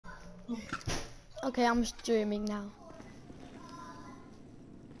Okay, I'm streaming now.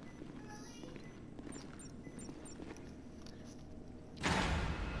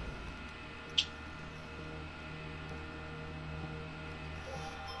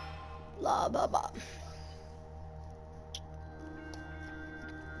 Blah, blah, blah.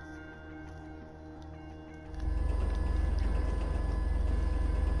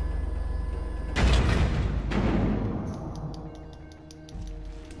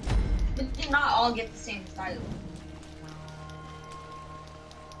 We did not all get the same title.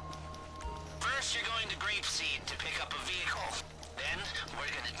 First, you're going to Grapeseed to pick up a vehicle. Then,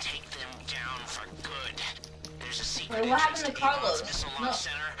 we're gonna take them down for good. There's a secret Wait, what happened to Carlos? missile launch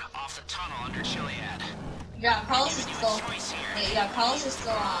center off the tunnel under Chiliad. Yeah, Carlos is still. Wait, yeah, Carlos is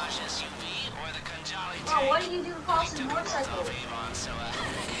still on. SUV or the Kanjali Bro, what do you do to Carlos's motorcycle? So,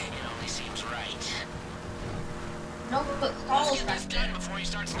 it only seems right. No, but Carlos Let's back get this there. done before he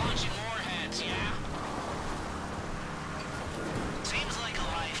starts launching warheads, yeah? Seems like a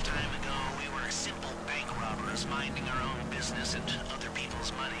lifetime ago, we were simple bank robbers minding our own business and other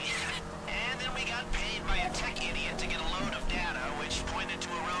people's money. And then we got paid by a tech idiot to get a load of data which pointed to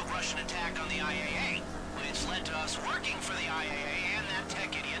a rogue Russian attack on the IAA, which led to us working for the IAA and that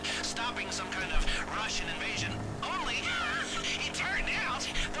tech idiot stopping some kind of Russian invasion. Only, it turned out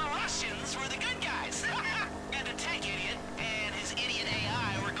the Russians were the good guys. And the tech idiot and his idiot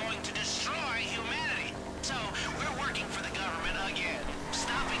AI were going to destroy humanity. So, we're working for the government again,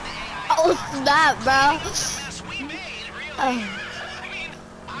 stopping the AI. Oh, snap, bro. The mess we made, really. I mean,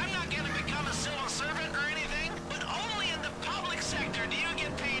 I'm not gonna become a civil servant or anything, but only in the public sector do you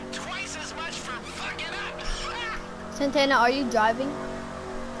get paid twice as much for fucking up. Santana, are you driving?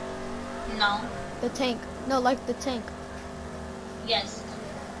 No. The tank. No, like the tank. Yes.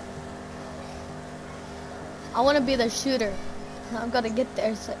 I want to be the shooter. I'm gonna get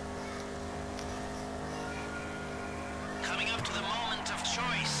there. So. Coming up to the moment of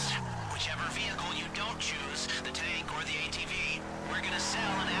choice. Whichever vehicle you don't choose, the tank or the ATV, we're gonna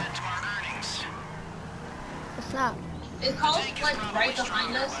sell and add to our earnings. It's not. Is Carlos like right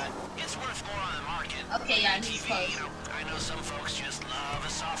behind us? It's worth more on the market. Okay, yeah, he's close. ATV, I know some folks just love a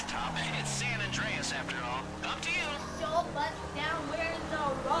soft top. It's San Andreas after all. Up to you. So much down, where's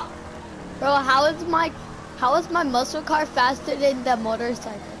the rock? Bro, how is my muscle car faster than the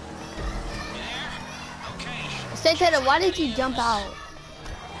motorcycle? You there? Okay. Santana, why did you jump out?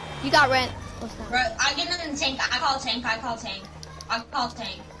 You got rent. What's that? Bro, I get in the tank. I call tank. I call tank. I call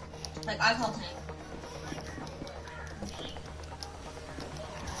tank. Like, I call tank.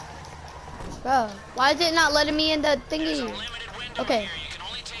 Bro, why is it not letting me in the There's a thingy? limited window Okay. here. You can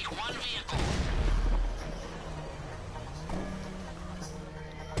only take one vehicle.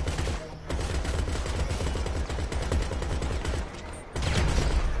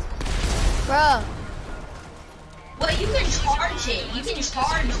 Bro, Well, you can charge it. You can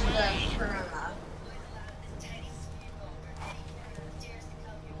charge the Corona.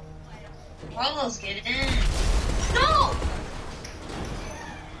 Carlos, get in. No!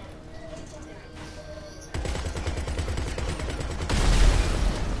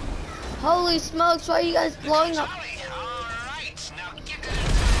 holy smokes, why are you guys blowing up? Charlie, all right. Now get to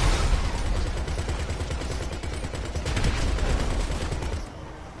the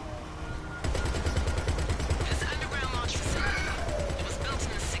This underground launch facility, it was built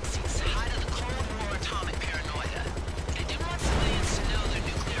in the 60s, height of the Cold War atomic paranoia. They didn't want civilians to know their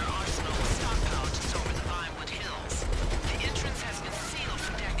nuclear arsenal was stockpiled just over the Vinewood Hills. The entrance has been sealed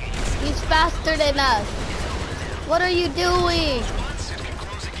for decades. He's faster than us. What are you doing? Once it can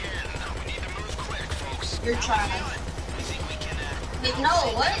close again. We need to move quick, folks. You're trying. We think we can Wait, no,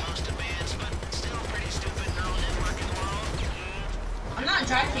 what? most advanced, but still pretty stupid neural network in the world. I'm not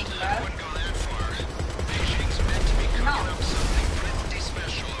driving, bro. Wouldn't go that far. Beijing's meant to be cooking No. up something pretty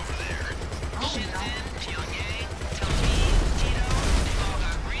special over there. Oh, no. Shenzhen, Pyongyang, Telford, Tito, they've all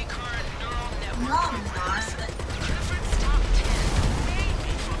got recurrent neural network. No, I'm not. Clifford's top 10 maybe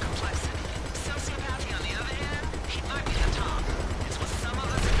for complexity. Sociopathy, on the other hand, he might be the top. It's what some of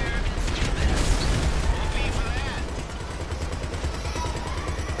us Americans do best. We'll be for that.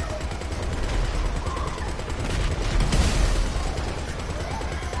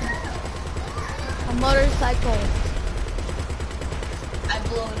 A motorcycle. I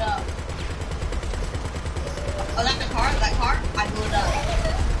blew it up. Oh, that's the car? That car? I blew it up.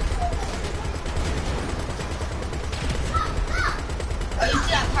 Oh, you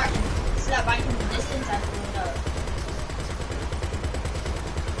see that car? You see that bike from the distance? I blew it up.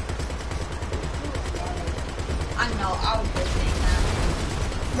 I know, I was just saying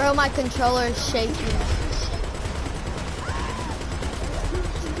that. Bro, my controller is shaking.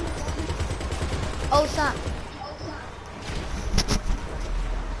 Oh, stop.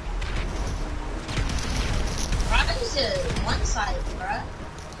 Bro, this is one side, bro.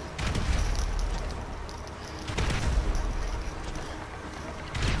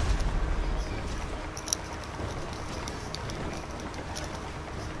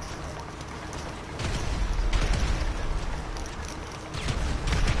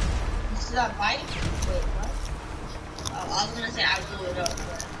 This is that bike? Wait, what? Oh, I was gonna say I blew it up,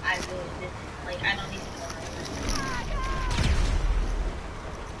 but I really didn't. Like, I don't need to go right now.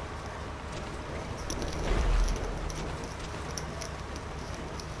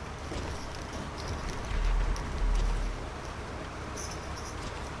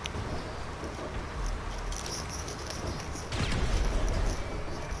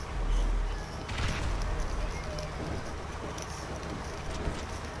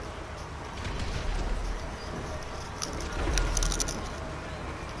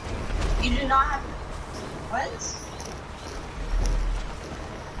 You do not have. What?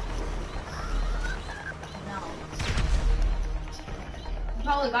 No. You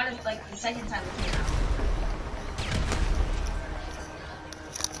probably got it like the second time it came out.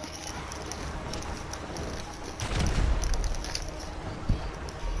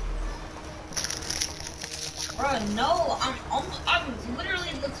 Bro, no, I'm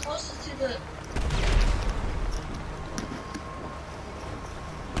literally the closest to the.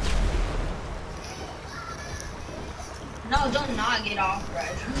 No, don't not get off, bro.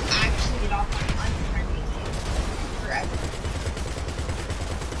 If you actually get off, I'm unfriending you forever.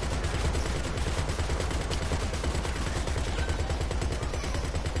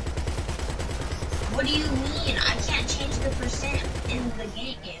 What do you mean? I can't change the percent in the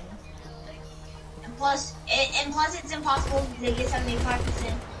game. And plus it's impossible to get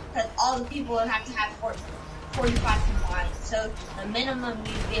 75% because all the people would have to have 45 combined. So the minimum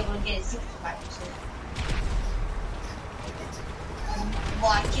you'd be able to get is 65%.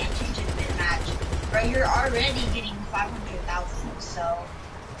 Well, I can't change it mid-match. Bro, you're already getting 500,000, so...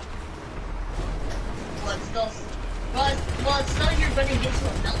 Well, it's still you're gonna get to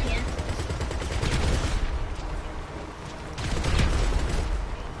 1 million.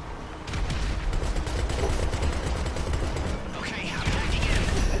 Okay, I'm hacking in.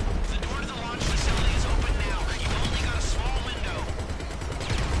 The door to the launch facility is open now. You've only got a small window.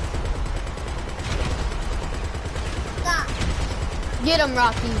 Get him,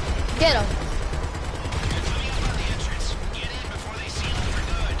 Rocky. Get him. They're coming up on the entrance. Get in before they seal it for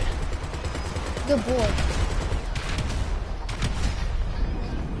good. Good boy.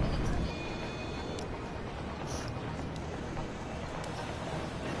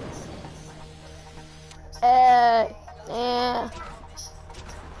 Yeah.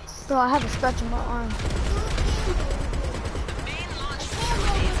 Bro, I have a scratch on my arm. The main launch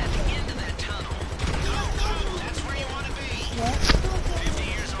facility is at the end of that tunnel. Go! That's where you want to be. What? 50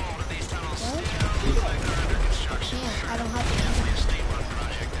 years old and these tunnels still look like they're under construction. Yeah, I don't have to. Definitely a state-run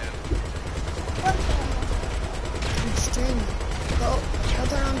project then. I'm streaming. Go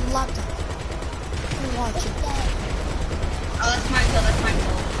turn on the laptop. I'm watching. Oh, that's my kill, that's my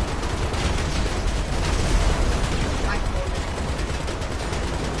kill. My kill.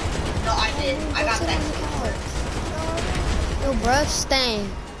 No, I did. I got that kill. Yo, bruh, staying.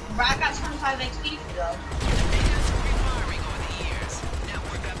 Bro, I got 25 XP for you though. They did some refiring over the years,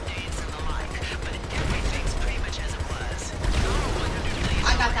 network updates and the like, but everything's pretty much as it was. Not 100 million.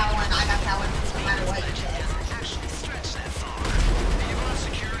 I got that one, no matter what you said. Doesn't actually stretch that far. Naval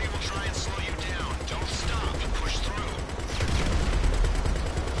security will try and slow you down. Don't stop. Push through.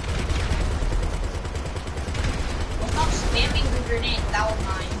 Well, stop spamming the grenade. That was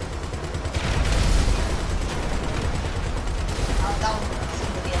mine. Oh, that was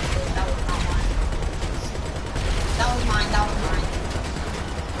somebody else's. That was not mine. That was mine.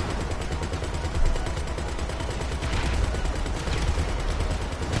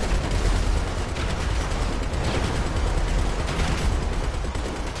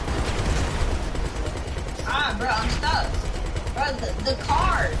 Ah, bro, I'm stuck. Bro, the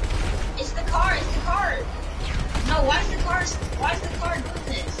car. It's the car. No, why is the car doing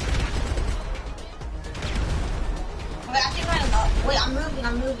this? Wait, I think wait, I'm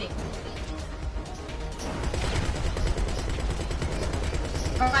moving.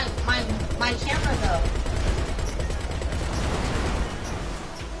 Bro, my camera though.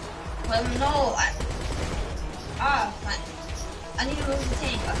 Well, no, I need to move the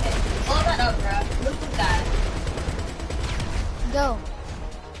tank. Okay, blow that up, bro. Look at that. Go.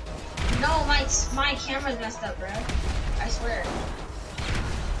 No, my camera's messed up, bro. I swear.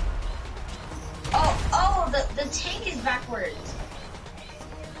 Oh, the tank is backwards.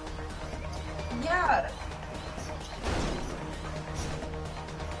 Yeah.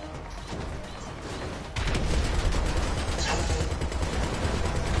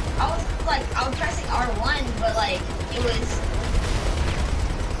 I was pressing R1, but like, it was...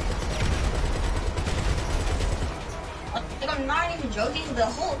 Like, I'm not even joking,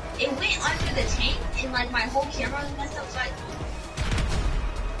 it went under the tank, and like, my whole camera was messed up, so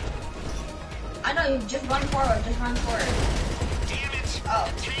I know, just run forward. Damn it. Oh.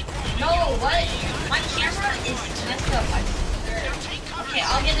 No, what? My camera is messed up. Okay,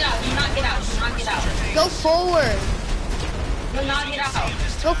 I'll get it out. Do not get out. Go forward. Do not get out.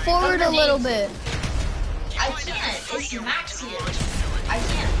 Go forward a little bit. I can't. It's max here. I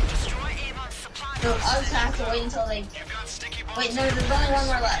can't. So I'll just have to wait until they... Wait, no, there's only one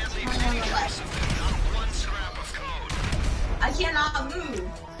more left. I cannot move.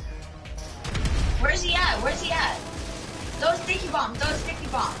 Where's he at? Throw a sticky bomb,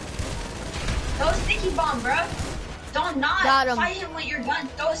 bro. Don't not Got him. fight him with your gun.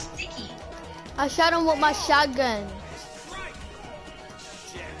 Throw a sticky. I shot him with my shotgun.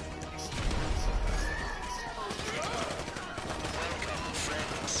 Welcome,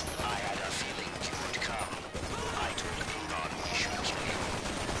 friends. I had a feeling you would come. I told Avon we should kill you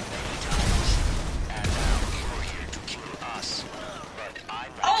many times. And now you're here to kill us. But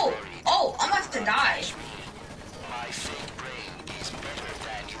I'm not worried. I'm about to die. My fake brain is better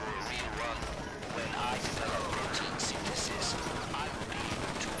than your real one. When I develop protein synthesis, I will be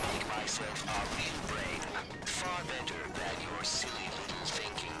able to make myself a real brain. Far better than your silly little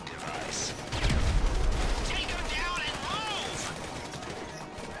thinking device. Take him down and move!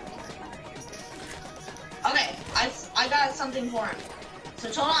 Okay, I got something for him. So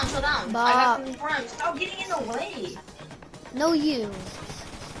chill down. Bob. I got something for him. Stop getting in the way. No, you.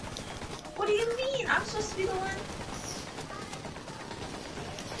 What do you mean? I'm supposed to be the one?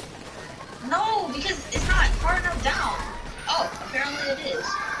 No, because it's not far enough down. Oh, apparently it is.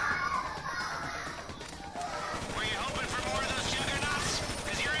 Were you hoping for more of those juggernauts?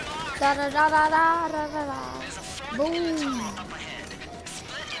 Because you're in luck. Da da da da da da da da. There's a fork Boom. in the tunnel up ahead.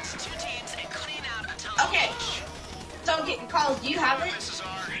 Split into 2 teams and clean out a tunnel. Okay. So, Carl, do you have it?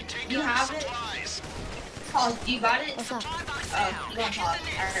 Take You out have the it? supplies. Carl, do you got it? What's up? Oh, you want to pause.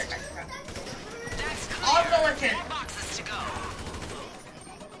 Alright. That's clear. I'll go with him. 10 boxes to go.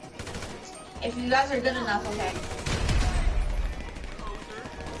 If you guys are good enough, okay.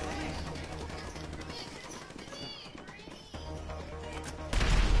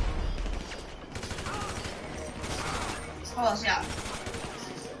 Close, yeah.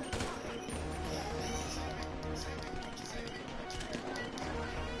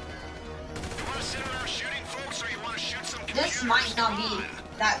 You want to sit around shooting folks, or you want to shoot some This might not be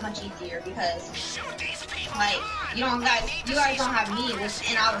that much easier because, Shoot these people. like, you guys don't have me,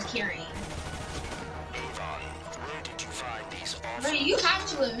 and I was carrying. Avon, where did you find these awful... But you have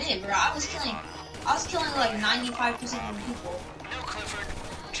to admit, bro, I was killing like 95% of the people. No, Clifford.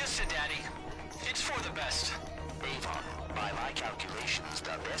 Just a daddy. It's for the best. Avon, by my calculations,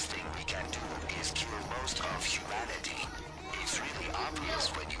 the best thing we can do is kill most of humanity. It's really obvious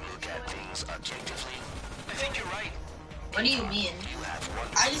when you look at things objectively. I think you're right. What do you mean? You have one...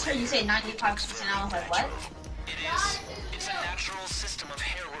 I just heard you say 95%, I was like, what? It is. It's a natural system of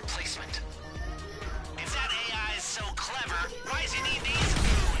hair replacement. If that AI is so clever, why does he need these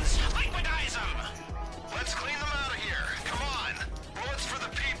goons? Liquidize them! Let's clean them out of here. Come on. Bullets for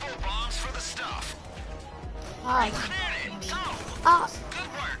the people, bombs for the stuff. Ah. Cleared it. So, good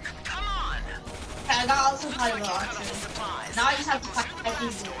work. Come on. Okay, I got all the supplies Cut off the boxes. supplies. Now I just have to fight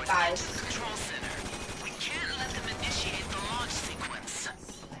these guys. Control center. We can't let them initiate the launch sequence.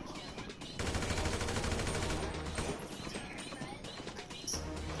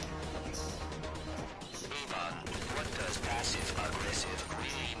 Avon, what does passive-aggressive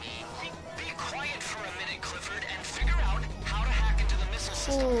really mean? Be quiet for a minute, Clifford, and figure out how to hack into the missile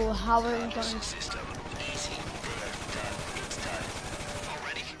system. Ooh, how are you going? System. Easy. There. Done. It's done.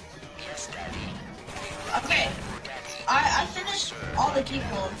 Already? Yes, Daddy. Okay, I finished all the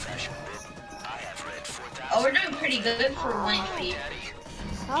people. I have read 4,000. Oh, we're doing pretty good for 1 HP.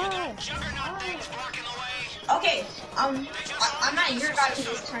 Hi. Juggernaut things blocking the way. Okay, I'm at your guys'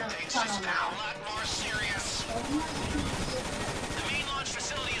 tunnel now. A lot more serious. The main launch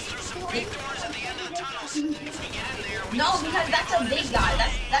facility is through some great doors at the end of the tunnels. If we get in there, we No, can because that's a big guy.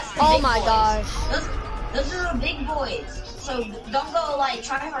 That's the Oh big my boys. gosh. Those are the big boys. So don't go like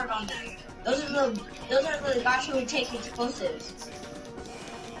try hard on them. Those are the guys who would take explosives.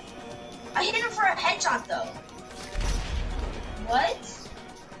 I hit him for a headshot though. What?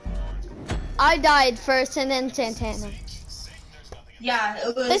 I died first and then Santana. Yeah,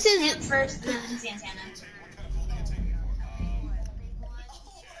 it was This is- him first, then Santana.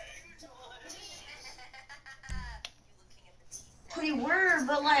 We were,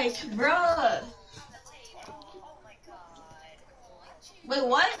 but like, bruh. Wait,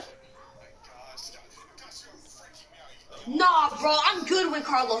 what? Nah, bro, I'm good with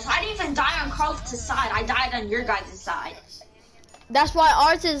Carlos. I didn't even die on Carlos' side. I died on your guys' side. That's why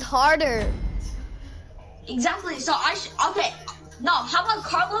ours is harder. Exactly. So okay. No, how about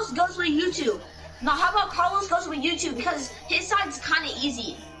Carlos goes with YouTube? No, how about Carlos goes with YouTube because his side's kind of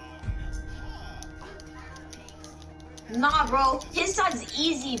easy. Nah, bro, his side's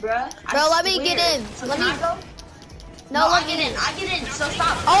easy, bro. Bro, let me get in. So Let can me I go? No, let I me get in. I get in. So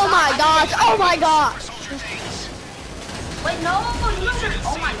stop. Oh Stop. my gosh. Oh my gosh. Wait, no, you guys are.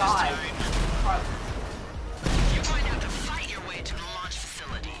 Oh my god. You're going to have to fight your way to the launch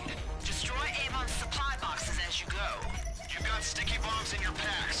facility. Destroy Avon's supply boxes as you go. You've got sticky bombs in your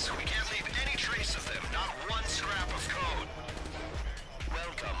packs. We can't leave any trace of them, not one scrap of code.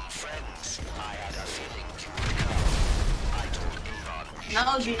 Welcome, friends. I had a feeling you would come. I told Avon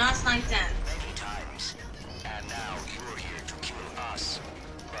No, do not snipe them. many times. And now you're here to kill us.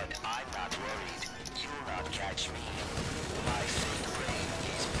 But I'm not worried. You'll not catch me. My fake brain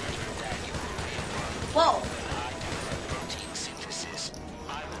is better than your real one. Whoa. When I develop protein synthesis,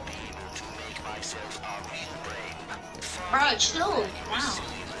 I will be able to make myself a real brain. Bro, chill. Wow.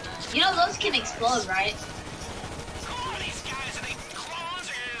 You know those can explode, right? Who are these guys? Are they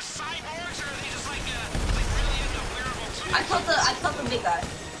clones or cyborgs, or are they just like really into wearable too? I killed the big guy.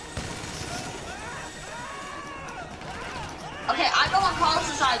 Okay, I go on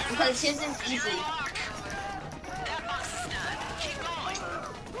Carlos' side because his is easy. That box is done. Keep going.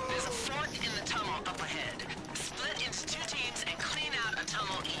 There's a fork in the tunnel up ahead. Split into 2 teams and clean out a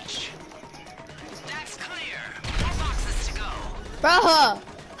tunnel each. That's clear. 4 boxes to go. Bro.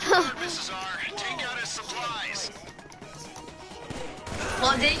 Mrs. R, take out his supplies.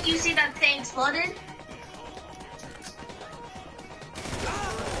 Well, didn't you see that thing exploded?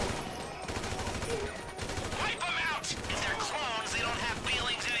 Wipe them out! If they're clones, they don't have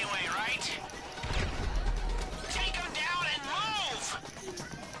feelings anyway, right? Take them down and move!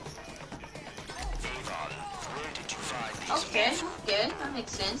 Avon, where did you find these? Okay, good. That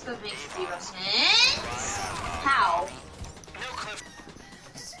makes sense. That makes zero sense. How? No clue.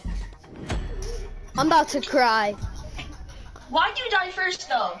 I'm about to cry. Why'd you die first,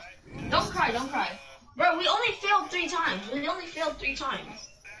 though? Don't cry, don't cry. Bro, we only failed 3 times. We only failed 3 times.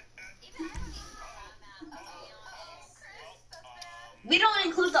 We don't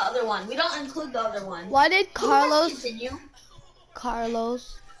include the other one. We don't include the other one. Why did Who has Carlos? continue?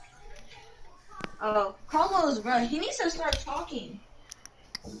 Carlos. Oh, Carlos, bro, he needs to start talking.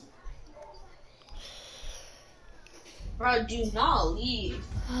 Bro, do not leave.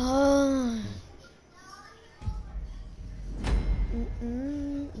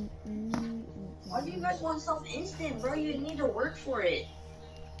 Why do you guys want self-instant, bro? You need to work for it.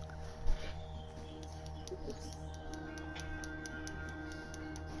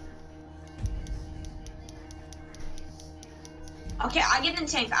 Okay, I get in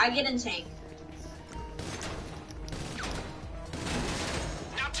tank. I get in tank.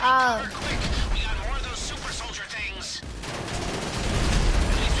 Now take cover quick. We got more of those super soldier things.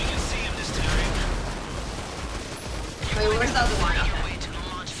 At least we can see him this time. Wait, where's the other one? Make your way to the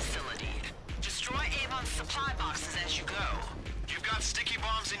launch facility. Destroy Avon's supply boxes as you go. You've got sticky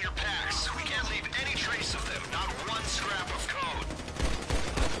bombs in your packs. We can't leave any trace of them, not one scrap of code.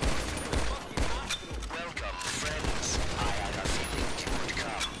 Welcome, friends. I had a feeling you would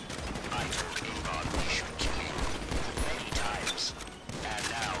come. I told Avon we should kill you many times. And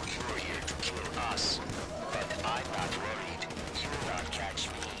now you're here to kill us. But I'm not worried. You'll not catch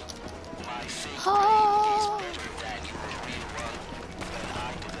me. My fake brain is better than your real one. When I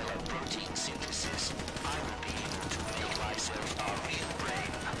develop protein synthesis, I will be able to make myself a real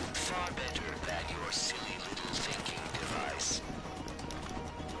brain. Far better than your silly little thinking device.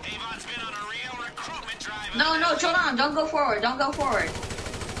 Avon's been on a real recruitment drive. No, no, chill down. Don't go forward. Don't go forward.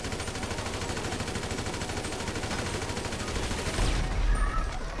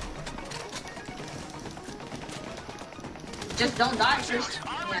 Just don't die first,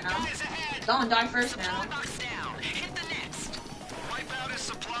 you know. Don't die first, man. Box down. Hit the next. Wipe out his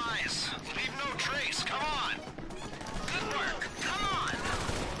supplies. Leave no trace. Come on. Good work. Come on.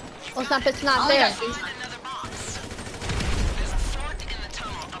 What's up? It's not Oh, there. yeah. Find another box. There's a fork in the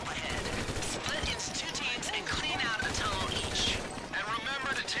tunnel up ahead. Split into 2 teams and clean out a tunnel each. And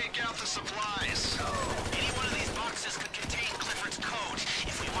remember to take out the supplies. Any one of these boxes could contain Clifford's code.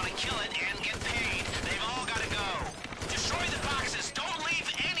 If we want to kill it and get paid, they've all got to go. Destroy the boxes.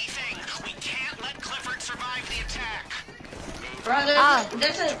 Bro,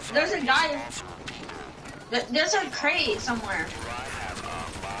 there's a guy. There's a crate somewhere.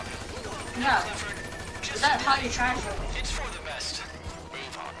 Yeah. Is that how you trash it? It's for the best.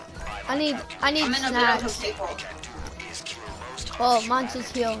 I need I'm in a snacks. bit of a pickle. Oh, mine's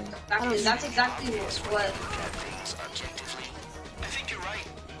just healing. I don't That's exactly what. I think you're right.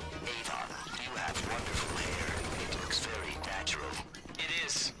 Avon, you have wonderful hair. It looks very natural. It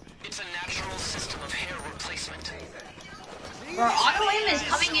is. It's a natural system of hair replacement. Bro, auto aim is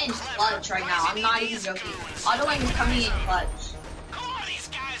coming in clutch right now. I'm not even joking. Auto aim is coming in clutch. Who are these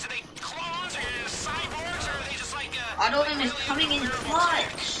guys? Are they clones or cyborgs or are they just like Auto aim is coming in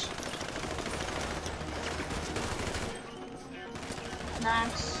clutch.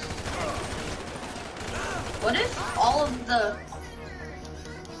 Max. What if all of the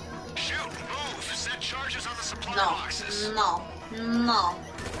shoot, move, set charges on the supply no, boxes. no,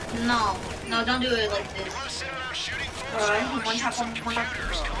 don't do it like You this. want to sit around shooting folks? Alright, Shoot one tap, some one tap.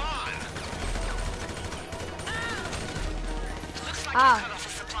 computers, come on. Looks like Ah. you cut off the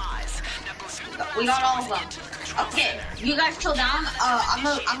supplies. Now go through the We got all of them. Okay, you guys chill down. I'm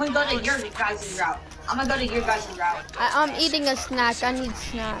gonna go to your guys' route. I'm eating a snack. I need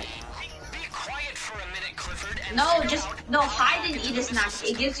snack. Be quiet for a minute, Clifford. And No, just hide and eat a snack.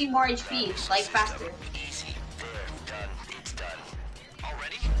 It gives you more HP, like faster. easy. There, done. It's done. All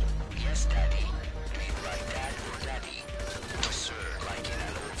ready? Yes, Daddy. Do you like Dad or Daddy? Sir, like in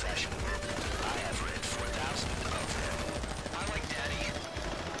an old-fashioned book. I have read 4,000 of them. I like Daddy.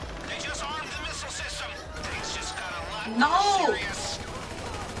 They just armed the missile system. Things just got a lot No. more serious.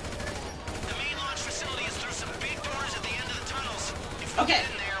 The main launch facility is through some big doors at the end of the tunnels. If we Okay.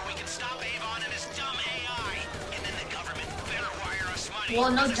 get in there, we can stop Avon and his dumb AI. And then the government better wire us money.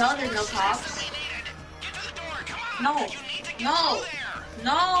 Well, no duh, there's no cops. We need it. Get to the door, come on. No, You need to get no, through there.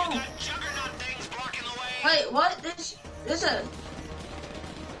 no. You got juggernaut things blocking the way. Wait, what? This a.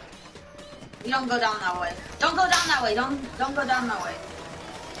 You don't go down that way. Don't go down that way. Don't go down that way.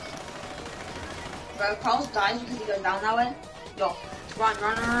 Bro, Carlos dies because he goes down that way. Go. Run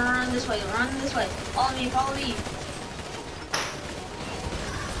this way. Run this way. Follow me.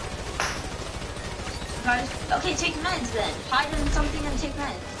 Guys, okay, take meds then. Hide in something and take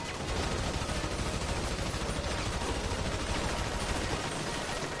meds.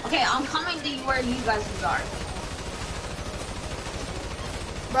 Okay, I'm coming to where you guys are.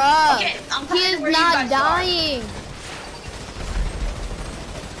 Bruh, Okay, I'm he coming is to where you not guys dying.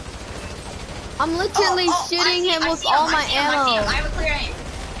 I'm literally shooting him with all my I see ammo. him. I have a clear aim.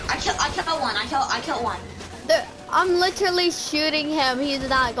 I kill one. I'm literally shooting him. He's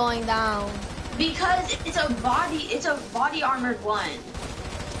not going down. Because it's a body armored one.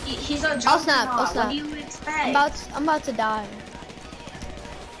 He's a I'll snap. juggernaut. What do you expect? I'm about to die.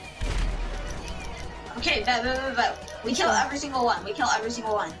 Okay, bet. We kill every single one.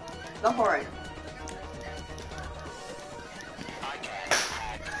 Go for it.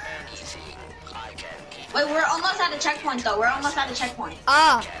 Wait, we're almost at a checkpoint though.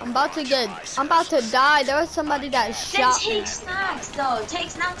 Ah, I'm about to die. There was somebody that Then shot me. take snacks though.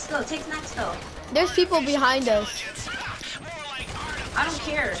 There's people behind us. I don't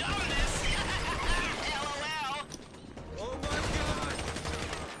care.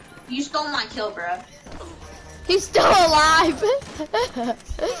 You stole my kill, bro. He's still alive.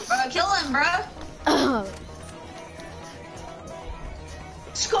 Bro, kill him, bro.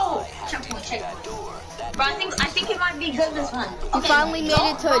 Let's go. Checkpoint. Bro, I think it might be good this one. We Okay, finally made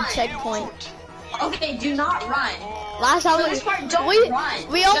don't it to a run. checkpoint. Okay, do not run. Last time For this part, don't run.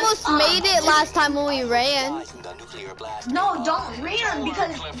 we Just, almost made it last time when we ran. No, don't run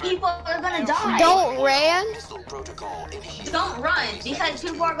because people are gonna die. Don't ran. Don't run because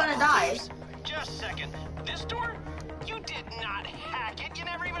people are gonna die. Just a second. This door? You did not hack it. You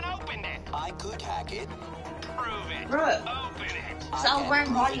never even opened it. I could hack it. Prove it. Bruh. Open it. So I was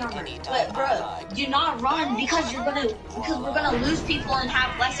wearing body armor. But bro, do not run because we're gonna lose people and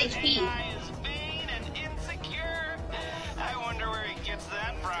have less HP. Guy is vain and insecure. I wonder where he gets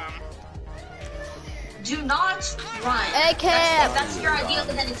that from. Do not run. AK. If that's your idea,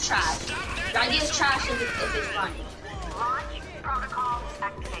 then it's trash. Your idea is trash if it's running. Launch protocol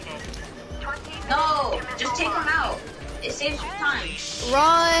activated. 20 No, just take them out. It saves you time.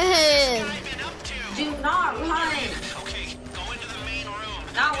 Run. Do not run. Okay, go into the main room.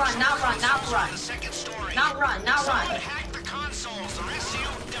 Not run. The second story. Not run. Hack the consoles. The rest of you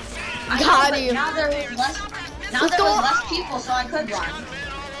defend. I know, Got but you. now there was less. Now Let's there was go. less people, so I could run. Men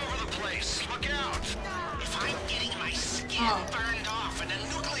all over the place. Look out. If I'm getting my skin Oh. burned off in a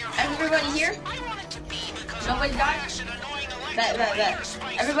nuclear Everybody here? I want it to be because Nobody of died? flash and annoying Bet.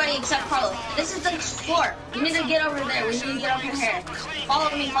 Everybody except Carlos. This is the floor. You need to get over there. We need to get over here. Follow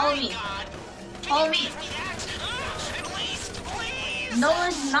me. No,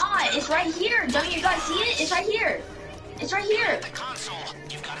 it's not. It's right here. Don't you guys see it? It's right here. Console.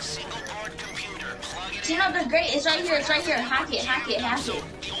 You've got a single board computer. Plug it in. Cnodagreat, it's right here. Hack it.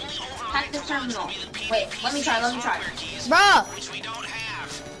 Hack the terminal. Wait, let me try. Bro, Which we don't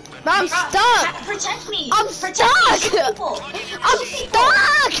have. I'm stuck. Protect me. I'm Protect stuck. these people. I'm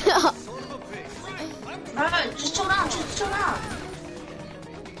stuck. Just chill down.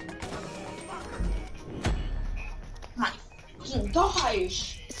 My fucking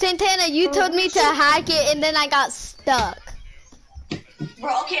gosh. Santana, you told me to hack it and then I got stuck.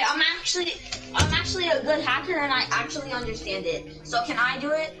 Bro, okay, I'm actually a good hacker and I actually understand it. So can I do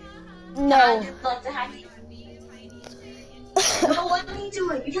it? No. Can I just like to hack it? No, let me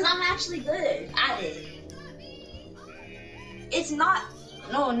do it because I'm actually good at it. It's not.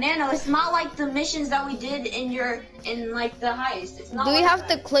 No, Nano, it's not like the missions that we did in like the heist. It's not. Do we like have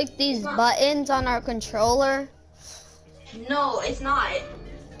to that. click these buttons on our controller? No, it's not.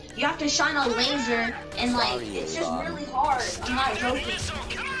 You have to shine a laser and like it's just really hard. I'm not joking.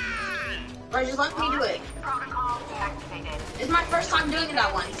 Bro, just let me do it. Protocol activated. It's my first time doing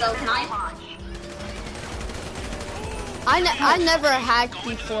that one, so can I? Launch. I never hacked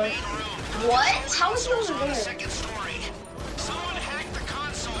before. What? How is it over there? Second story. Someone hacked the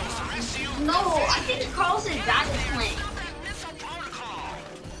console. The rest of you No, I think Carlos's dad is playing. missile protocol.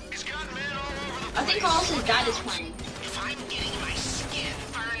 It's got men all over the I think Carlos's dad is playing. If I'm getting my skin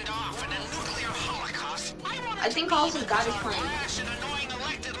burned off in a nuclear holocaust, I think Carlos's dad is playing. bash an annoying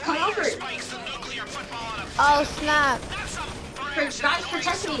elected Come leader over. spikes the nuclear football in a Oh snap. That's a Guys,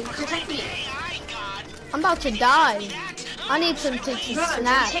 protect me. AI god. I'm about to die. I need some tasty Bro,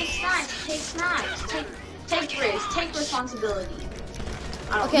 snacks. take snacks. Take risks. Take responsibility.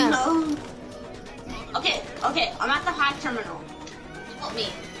 I don't Okay. know. Okay. I'm at the hack terminal. Help me.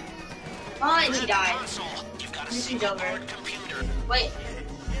 Oh, he died. Console. You've got a Mission's single over. board computer. Wait.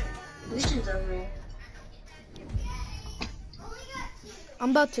 Mission's over. I'm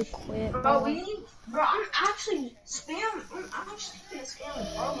about to quit. Bro, I'm actually gonna spam with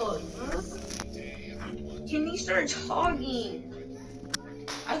Carlos, bro. Can you start talking?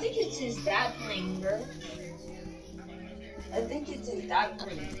 I think it's his dad playing, bro.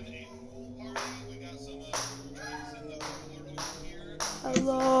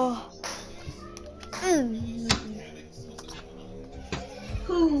 Hello.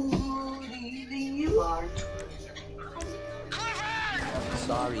 Who do you think you are?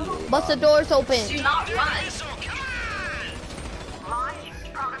 Bust the doors open. Do not run. Launch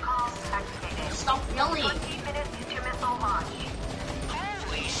protocol activated. Stop yelling. 20 minutes to missile launch.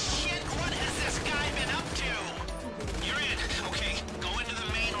 Holy shit, what has this guy been up to? You're in. Okay, go into the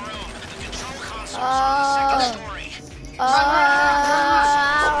main room. The control console's on the second story. Run right now.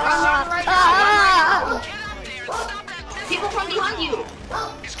 Get up there and stop that People from behind you.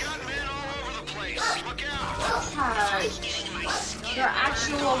 He's got men all over the place. Look out. They're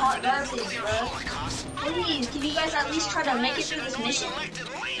actual hot garbage, bro. Please, can you guys at least try to make it through this mission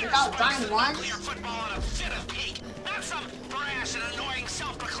without dying once? Football on a fit of peak. Not some brash and annoying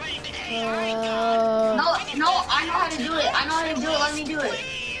self-proclaimed No, I know how to do it. Let me do it.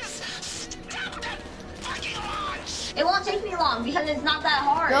 Stop that fucking launch. It won't take me long because it's not that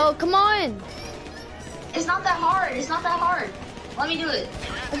hard. Yo, come on. It's not that hard. Let me do it.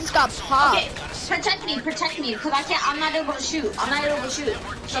 I just got popped. Okay, protect me, because I'm not able to shoot.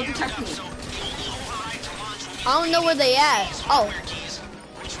 So protect me. I don't know where they at. Oh.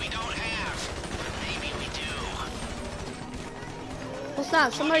 Which we don't have. Maybe we do. What's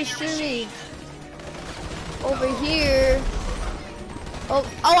that? Somebody shoot me. Over here. Oh,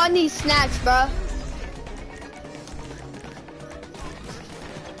 I need snacks, bruh.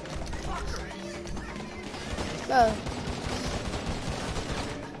 Bro.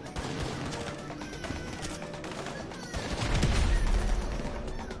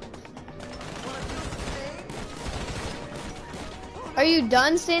 Are you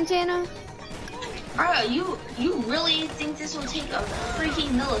done, Santana? Bro, you really think this will take a freaking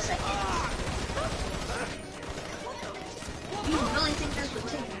millisecond? You really think this would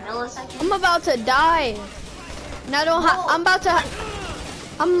take a millisecond? I'm about to die. And I don't have.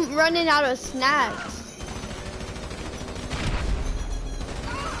 I'm running out of snacks.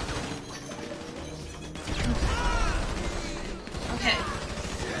 Okay.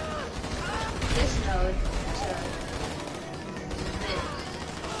 This node.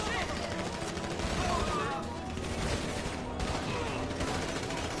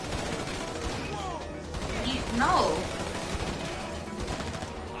 No.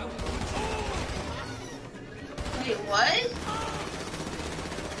 What?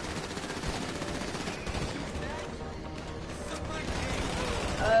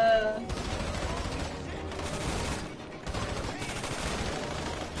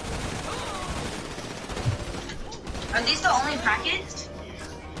 Are these the only packets?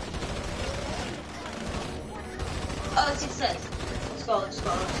 Oh, it's success. Let's go, let's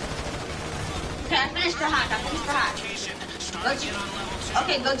go. Okay, I finished the hack, Go to,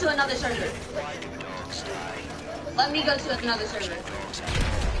 okay, go to another server. Let me go to another server.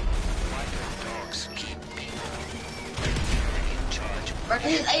 Bro,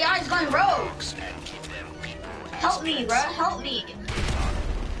 his AI is going rogue. Help me, bro, help me.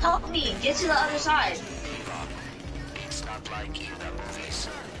 Help me, get to the other side. It's not like in the movies.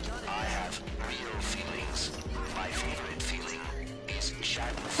 I have real feelings. My favorite feeling is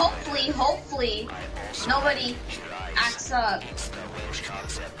shining. Hopefully, nobody acts up. It's the Welsh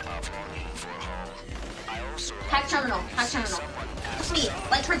concept of longing for home. I also Hack terminal. Help me,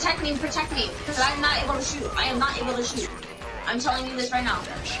 like protect me, because I'm not able to shoot. I am not able to shoot. I'm telling you this right now.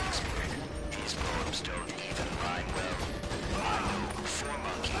 Shakespeare. His poems don't even rhyme well. I know 4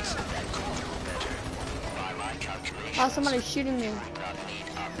 monkeys that could do better. By my calculations, Oh, somebody's shooting me. we not need a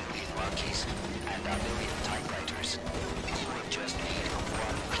million monkeys and a million typewriters. You would just need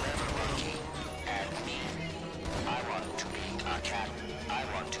one clever monkey and me. I want to be a cat. I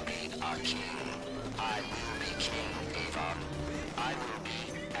want to be a king. I will be king, Avon. I will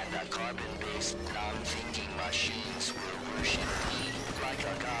be, and the carbon-based non-thinking machines will worship me like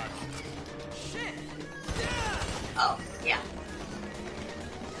a god. Oh, yeah.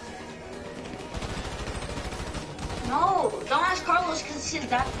 No, don't ask Carlos because his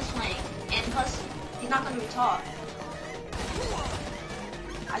dad is playing. And plus, he's not going to be taught.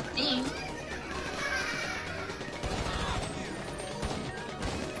 I think.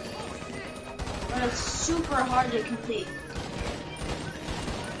 But it's super hard to complete.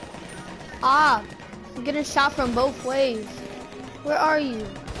 Ah, I'm getting shot from both ways. Where are you?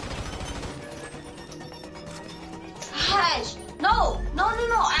 Gosh, no.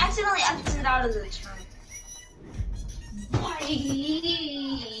 I accidentally exited out of the turn. Why?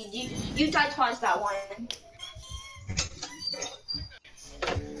 You died twice that one.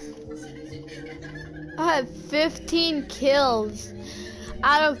 I have 15 kills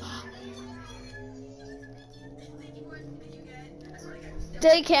out of...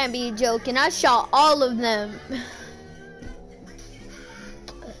 They can't be joking. I shot all of them.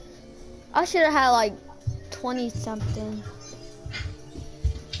 I should have had like 20 something.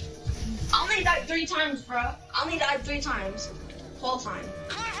 I only died 3 times, bro. I only died 3 times. Whole time.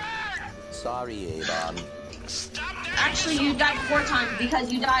 Sorry, Avon. Actually, you died 4 times because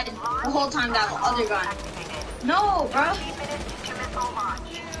you died the whole time that other gun. No, bro.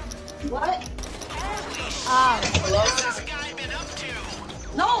 What? Ah,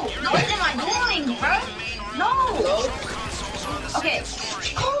 No, what am I doing, bro? No. Okay,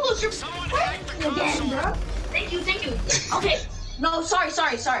 Carlos, you're fighting again, bro. Thank you. Okay, no, sorry.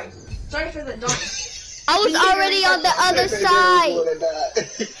 Sorry for the don't. I was already on the other side.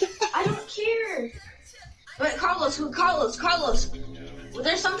 I don't care. But Carlos, well,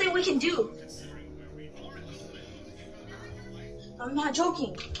 there's something we can do. I'm not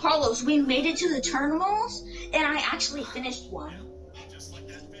joking. Carlos, we made it to the terminals, and I actually finished one.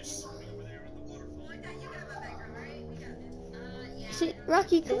 See,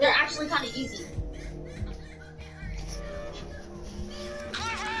 Rocky, come They're actually kind of easy.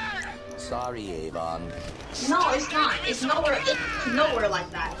 Sorry, Avon. No, it's not. It's nowhere like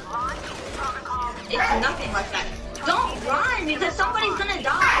that. It's nothing like that. Don't run because somebody's gonna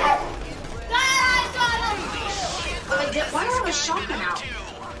die. Why do I have a shotgun out?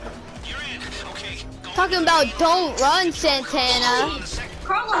 talking about don't run, Santana.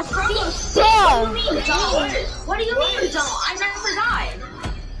 Carlos, Damn. what do you mean don't? What do you mean don't? I never died.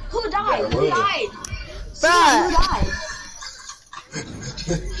 Who died? Bruh.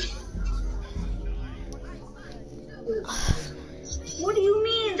 Who died? What do you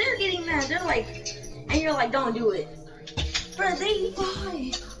mean? They're getting mad. They're like, and you're like, don't do it. Bro, they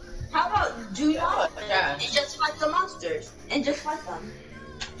die. How about do not? And just fight the monsters. And just fight them.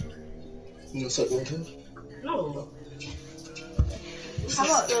 You know something too? No. How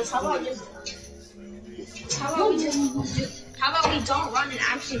about we don't run and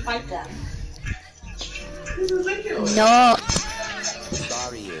actually fight them? No.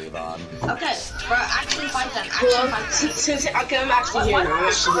 Sorry, Avon. Okay, bro, actually fight them. Actually fight them. Okay, I'm actually here. Why do I have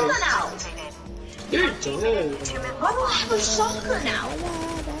a shotgun out? You're dumb. Why do I have a shotgun out?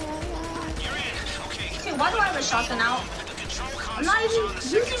 Why do I have a shotgun out? I'm not even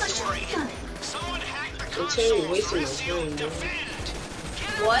using a shotgun. I'm Terry wasting my time, bro.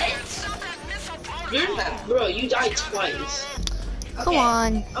 What? Bro, you died twice. Come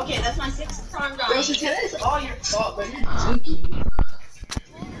on. Okay, that's my sixth time Bro, dying. so that's all your fault, but you're dookie.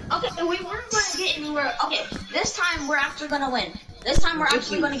 Okay, we weren't going to get anywhere. Okay, this time we're actually going to win. This time we're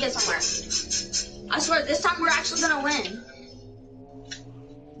actually going to get somewhere. I swear, this time we're actually going to win.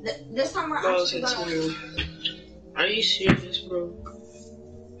 This time we're Bro, actually going to win. are you serious, bro?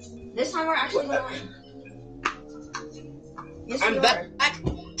 This time we're actually going to win. Yes, I'm we back, are.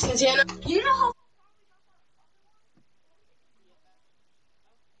 Santana. You know how...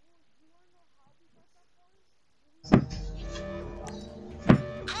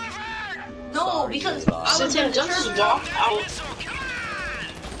 No, because I was Santana, in the just church. walk out.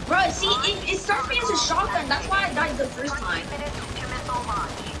 Bro, see, it starts me as a shotgun. That's why I died the first time. Minutes to missile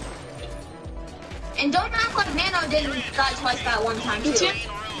launch. And don't act like Nano didn't die twice that one time, too.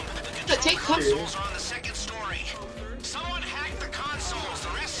 Take cover. On the second story. Someone hacked the consoles. The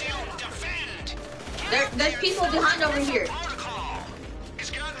rest of you defend. There's people behind over here. Protocol.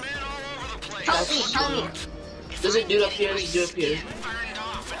 It's got men all over the place. Help me, help me. There's a dude up here, there's a dude up here. Burned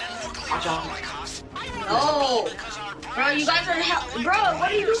off and then nuclear Watch out. holocaust. No. Bro, you guys are Bro,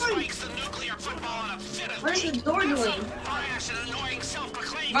 what are you doing? Spikes the nuclear football in a fit of What is the door doing? brash and annoying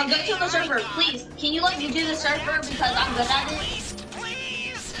self-proclaimed. Bro, go to the server, please. Can you let me do the server because I'm good at it?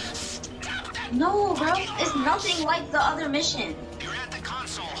 Please. Stop that. No, bro. It's nothing like the other mission. You're at the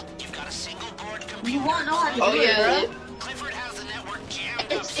console. You've got a single board computer. You won't know how to do Oh, it, yeah. bro. Clifford has the network jammed.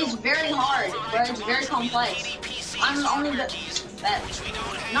 It's very hard, bro. It's very complex. I'm only the bet.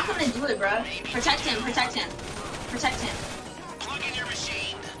 I'm not gonna do it, bro. Protect him, protect him. Protect him. Plug in your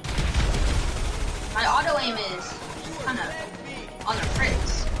machine. My auto aim is kind of on the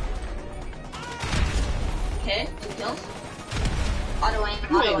fritz. Okay, 2 kills. Auto aim,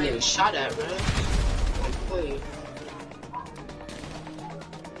 You auto ain't aim. getting shot at, bro. I'm playing.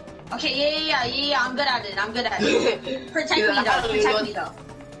 Okay, yeah. I'm good at it. I'm good at it. Protect me though. Protect me though.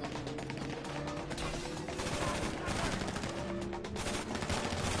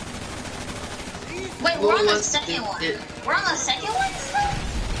 Wait, we're on the second one. We're on the second one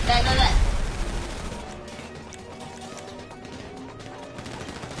still? That.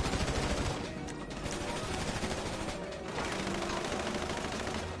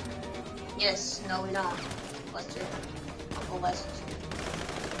 Yes, no we don't. Lester. Uncle Lester.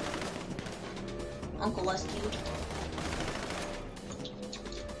 Uncle Lester.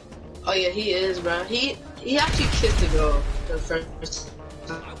 Oh yeah, he is, bro. He actually kissed a girl the first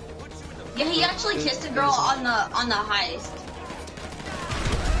time. Yeah, he actually kissed a girl on the heist.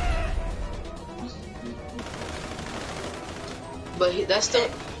 But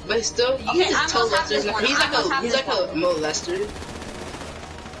still, you Okay, can I just tell must have Lester. this one. He's I must have like this a one. molester.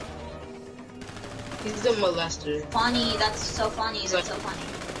 He's a molester. Funny, that's so funny. That's so funny.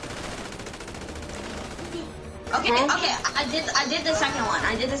 Okay, Huh? okay, I did the second one.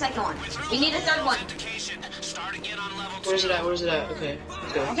 I did the second one. We need a third one. Start again on level 2. Where's it at? Where's it at? Okay,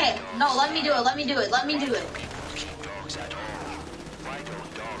 let's go. Okay, no, let me do it. Let me do it. Let me do it. Keep dogs at home. Why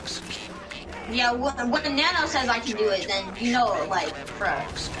don't dogs keep people? Yeah, when Nano says I can do it, then you know, like, bruh.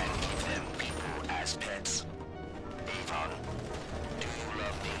 Dogs and keep them people as pets. Avon, do you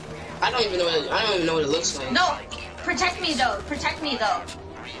love me? I don't even know what it looks like. No, protect me though. Protect me though.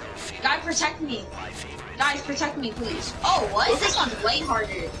 Guys, protect me. Guys, protect me, please. Oh, what? This one's way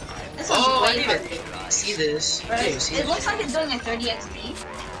harder. This one's Oh, I way didn't harder. even see this. I Bruh, didn't even see it this. looks like it's doing a 30 XP.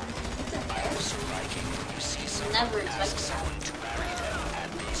 Never expected that. To marry them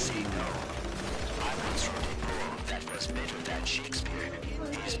and they say no. I once wrote a poem that was better than Shakespeare.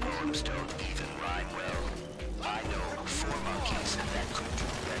 His poems don't even rhyme well. I know 4 monkeys that could do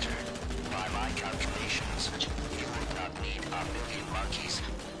better. By my calculations, you would not need 1,000,000 monkeys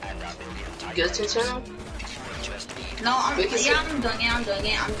and 1,000,000 You good, typewriters. Santana? You would just need No, I'm doing it. I'm doing it. I'm doing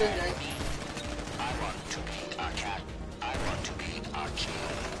good. I want to be a cat. I want to be a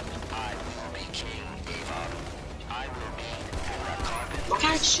king. I will be King Avon. I will be a carbon Why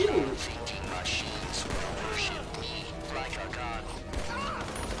can't you? thinking machines will worship me like a god.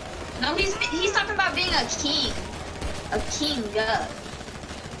 No, he's talking about being a king. A king,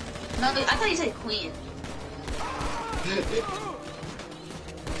 No, I thought you said queen.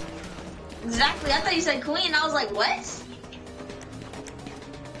 Exactly, I thought you said queen. I was like, what?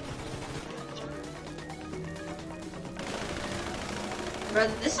 Bro,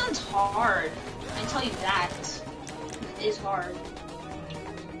 this one's hard. I can tell you that. It is hard.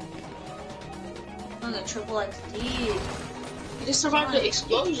 Oh, the triple XD. You just survived the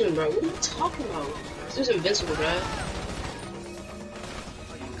explosion, bro. What are you talking about? This was invincible, bro.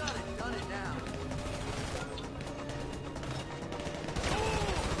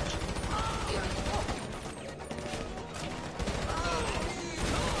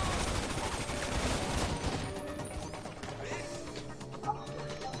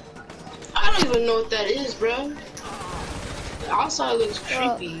 even know what that is, bro. The outside looks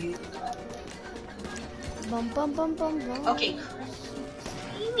creepy. Bum bum bum bum bum. Okay,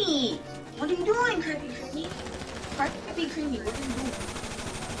 Creamy. What are you doing, Creepy? Creepy, Creamy. What are you doing?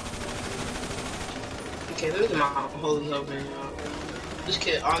 Okay, let me get my holy hell man out. This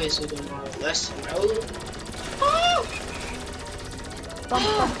kid obviously doing my lesson, bro. Oh! Bum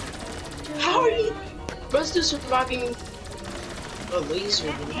bum. How are you? Bro's still surviving a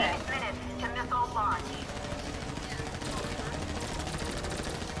laser. 6 minutes to missile launch.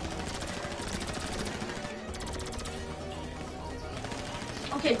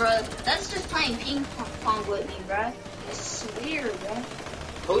 Okay, bro, that's just playing ping pong with me, bro. I swear, bro.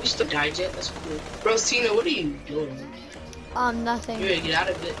 Oh, you still died yet? That's cool. Bro, Tina, what are you doing? Nothing. You ready to get out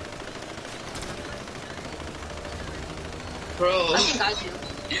of it? Bro. I think I do.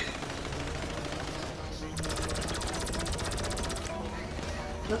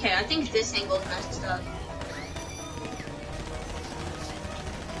 Okay, I think this angle's messed up.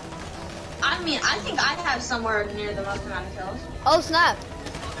 I mean, I think I have somewhere near the most amount of kills. Oh snap!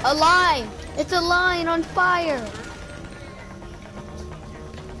 A line! It's a line on fire!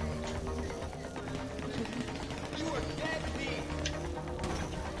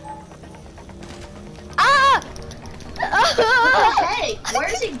 Ah! What the heck? Where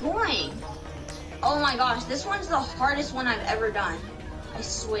is it going? Oh my gosh, this one's the hardest one I've ever done. I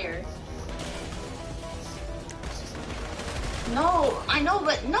swear. No, I know,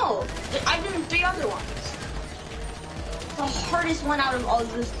 but no. I've done 3 other ones. The hardest one out of all of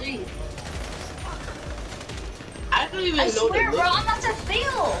those 3. I don't even I know swear, the bro, I'm about to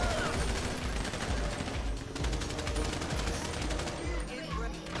fail.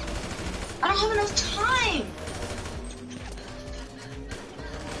 I don't have enough time.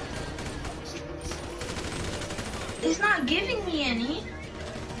 It's not giving me any.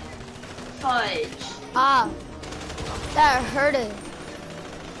 Fudge. Ah! That hurt it.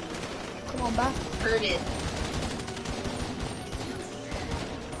 Come on, back. Hurt it.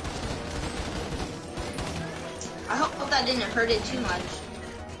 I hope that didn't hurt it too much.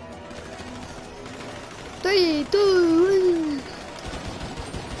 3, 2, 1.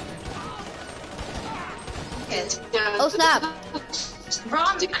 Okay. Oh snap! Bro,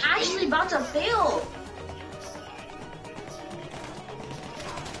 I'm actually about to fail.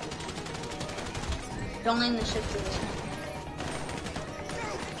 Don't land the ship to this one.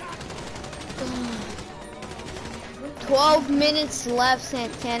 12 minutes left,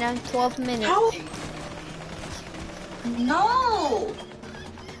 Santana. 12 minutes. How? No!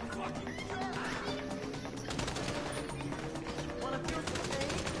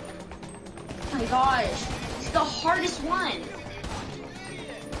 Oh my gosh. It's the hardest one.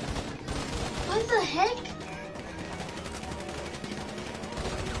 What the heck?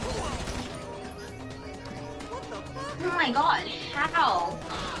 Oh my god, how?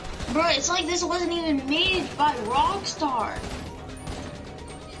 Bro, it's like this wasn't even made by Rockstar.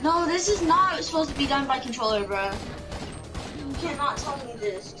 No, this is not supposed to be done by controller, bro. You cannot tell me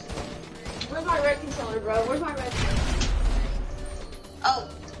this. Where's my red controller, bro? Where's my red controller? Oh,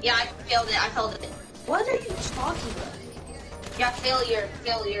 yeah, I failed it. I failed it. What are you talking about? Yeah, failure.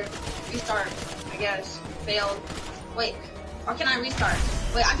 Restart, I guess. Failed. Wait, or can I restart?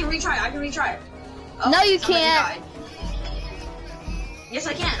 Wait, I can retry. Oh, No, you somebody can't. died. Yes,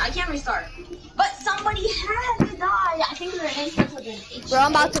 I can. I can restart. But somebody had to die. I think their name starts with an H. Bro,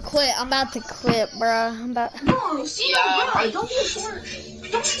 I'm about to quit. Bro. No, see, bro, don't be short.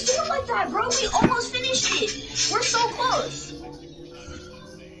 Don't be short like that, bro. We almost finished it. We're so close.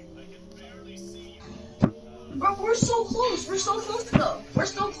 Bro, we're so close. We're so close, though. We're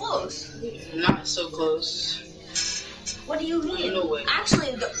so close. Not so close. What do you mean? No way.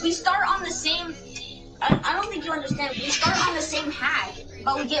 Actually, we start on the same... I don't think you understand. We start on the same hack,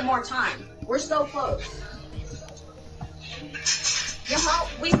 but we get more time. We're so close. You know,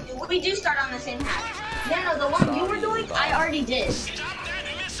 we do start on the same hack. No, the one you were doing, I already did. Stop that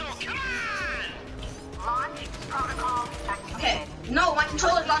missile! Come on! Launch protocol activated. Okay. No, my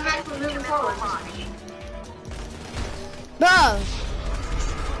controller's automatically moving forward. Bro,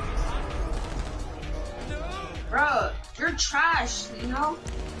 Bro, you're trash, you know?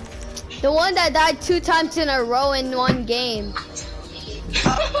 the one that died 2 times in a row in one game.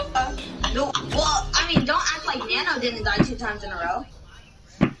 No, well, I mean, don't act like Nano didn't die 2 times in a row.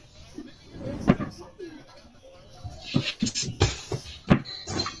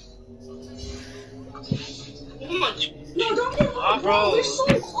 No, don't give up, bro. We're so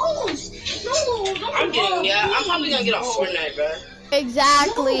close. No, don't I'm give up. I'm probably gonna get off Fortnite, bro.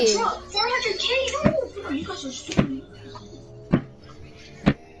 Exactly. No, bro, 400K. No, bro, you guys are stupid.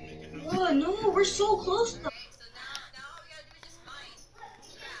 Bro, Bruh, no, we're so close though.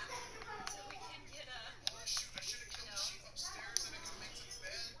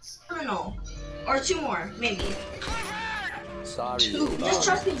 No. Or 2 more, maybe. Sorry, Just Avon.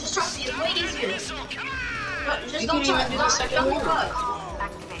 trust me, just trust me. It's way easier. No, just You don't can't try. even do the second Don't one. give up.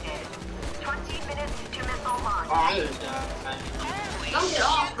 Activated. 20 minutes to missile launch. Oh, I'm gonna die. Don't get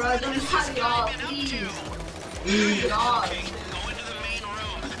off, bro. Don't get off, please. Get off.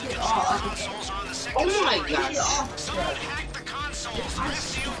 Get off. Oh my Get god. off, bro.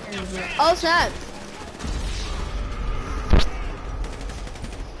 Oh snap!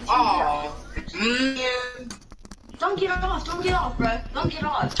 Oh, man. Don't get off. Don't get off, bro. Don't get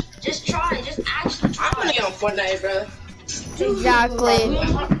off. Just try. Just actually try. I'm gonna get on Fortnite, bro. Exactly.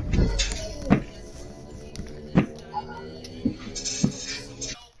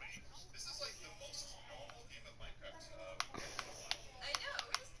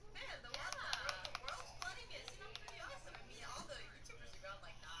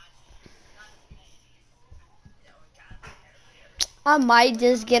 I might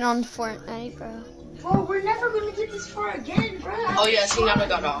just get on Fortnite, bro. Bro, we're never gonna get this far again, bro. Oh, yes, he never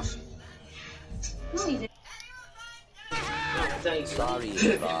got off. No, he didn't. Thanks. Sorry,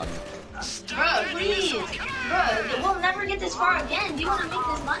 Avon. Bro, please. Bro, we'll never get this far again. Do you wanna make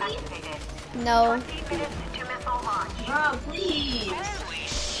this money? Activated. No. 20 minutes to missile launch. Bro, please.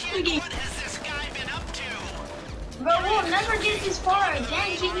 What has this guy been up to? Bro, we'll never get this far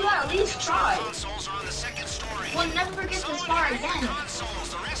again. Can you at least try? Consoles are on the second story. We'll never get this far again. Consoles,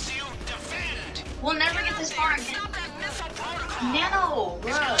 the rest of you defend. We'll never get this far again. Nano,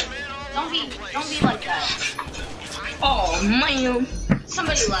 bro. Don't be like that. Oh, man.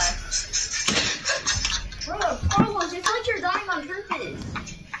 Somebody left. Bro, Carlos, it's like you're dying on purpose.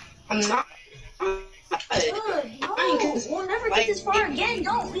 I'm not. Good, no, we'll never get this far again.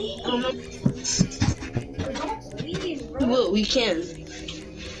 Don't leave. I don't know. Don't leave, We bro. will, we can.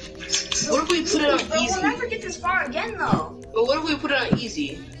 What if we put it on Bro, we'll easy? never get this far again, though. But what if we put it on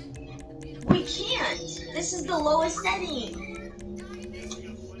easy? We can't. This is the lowest setting.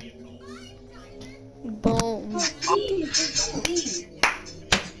 Boom. Please, just don't leave.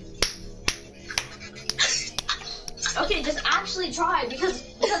 Okay, just actually try because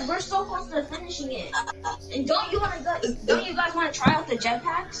we're so close to finishing it. And don't you guys want to try out the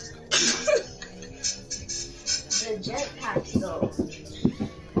jetpacks? The jetpacks, though.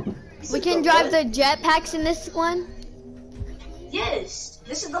 We can drive the jetpacks in this one. Yes,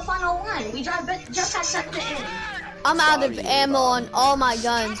 this is the final one. We drive jetpacks at the end. I'm out of ammo on all my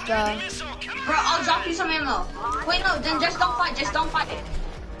guns, bro. Bro, I'll drop you some ammo. Wait, no, then just don't fight. Just don't fight.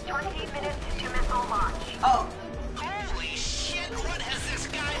 20 minutes to missile launch. Oh. Holy shit, what has this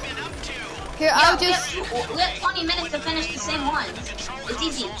guy been up to? Here, I'll just. We have 20 minutes to finish the same one. It's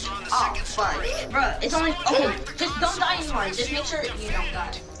easy. Oh, fuck. Bro, it's only. Okay, just don't die anymore. Just make sure you don't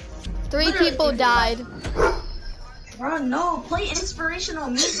die. 3 people died. Bro, no. Play inspirational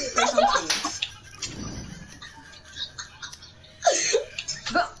music or something.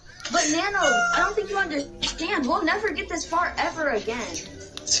 But Nano, I don't think you understand. We'll never get this far ever again.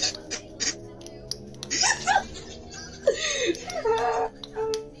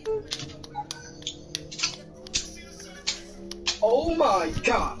 Oh my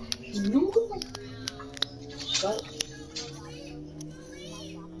god. Shut up.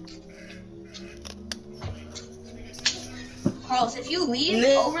 Carlos, if you leave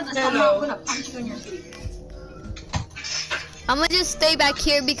No, over the no, summer, no. I'm gonna punch you in your face. I'm gonna just stay back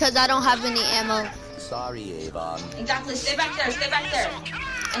here because I don't have any ammo. Sorry, Avon. Exactly. Stay back there. Stay back there.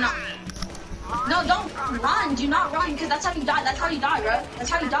 And no, don't run. Do not run, because that's how you die. That's how you die, bro. That's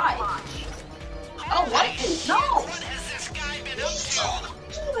how you die. Oh, what? No. What has this guy been up to?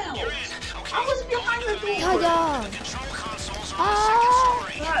 I was behind the door. Ta-da! Control consoles on Ah! the second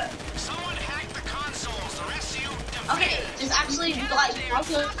story. Someone hacked the consoles, the rest of you defend. Okay, just actually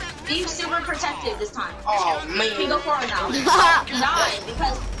be super protective this time. Oh We man. go forward now. Die,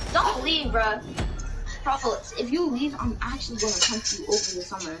 because don't leave, bro. Carlos, if you leave, I'm actually gonna punch you over the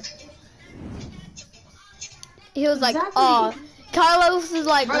summer. He was like, Exactly. oh. Carlos is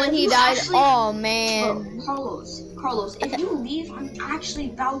like, Bro, when he you died, actually- oh man. Bro, Carlos, if you leave, I'm actually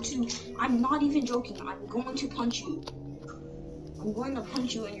about to. I'm not even joking. I'm going to punch you. I'm going to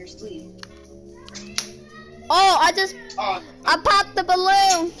punch you in your sleep. Oh, I popped the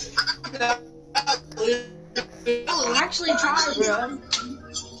balloon. Oh, actually try, bro.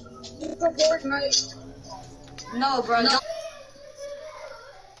 No, bro. No.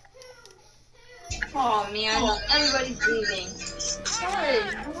 Oh man, everybody's leaving. Sorry.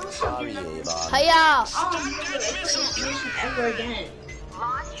 Sorry, Avon. Hiya. I don't want to play information ever again.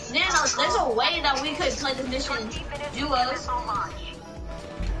 There's a way that we could play this mission duos.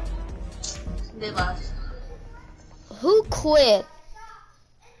 They left. Who quit?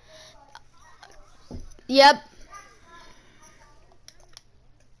 Yep.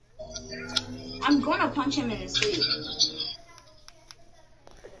 I'm gonna punch him in his sleep.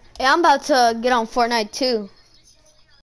 Hey, I'm about to get on Fortnite too.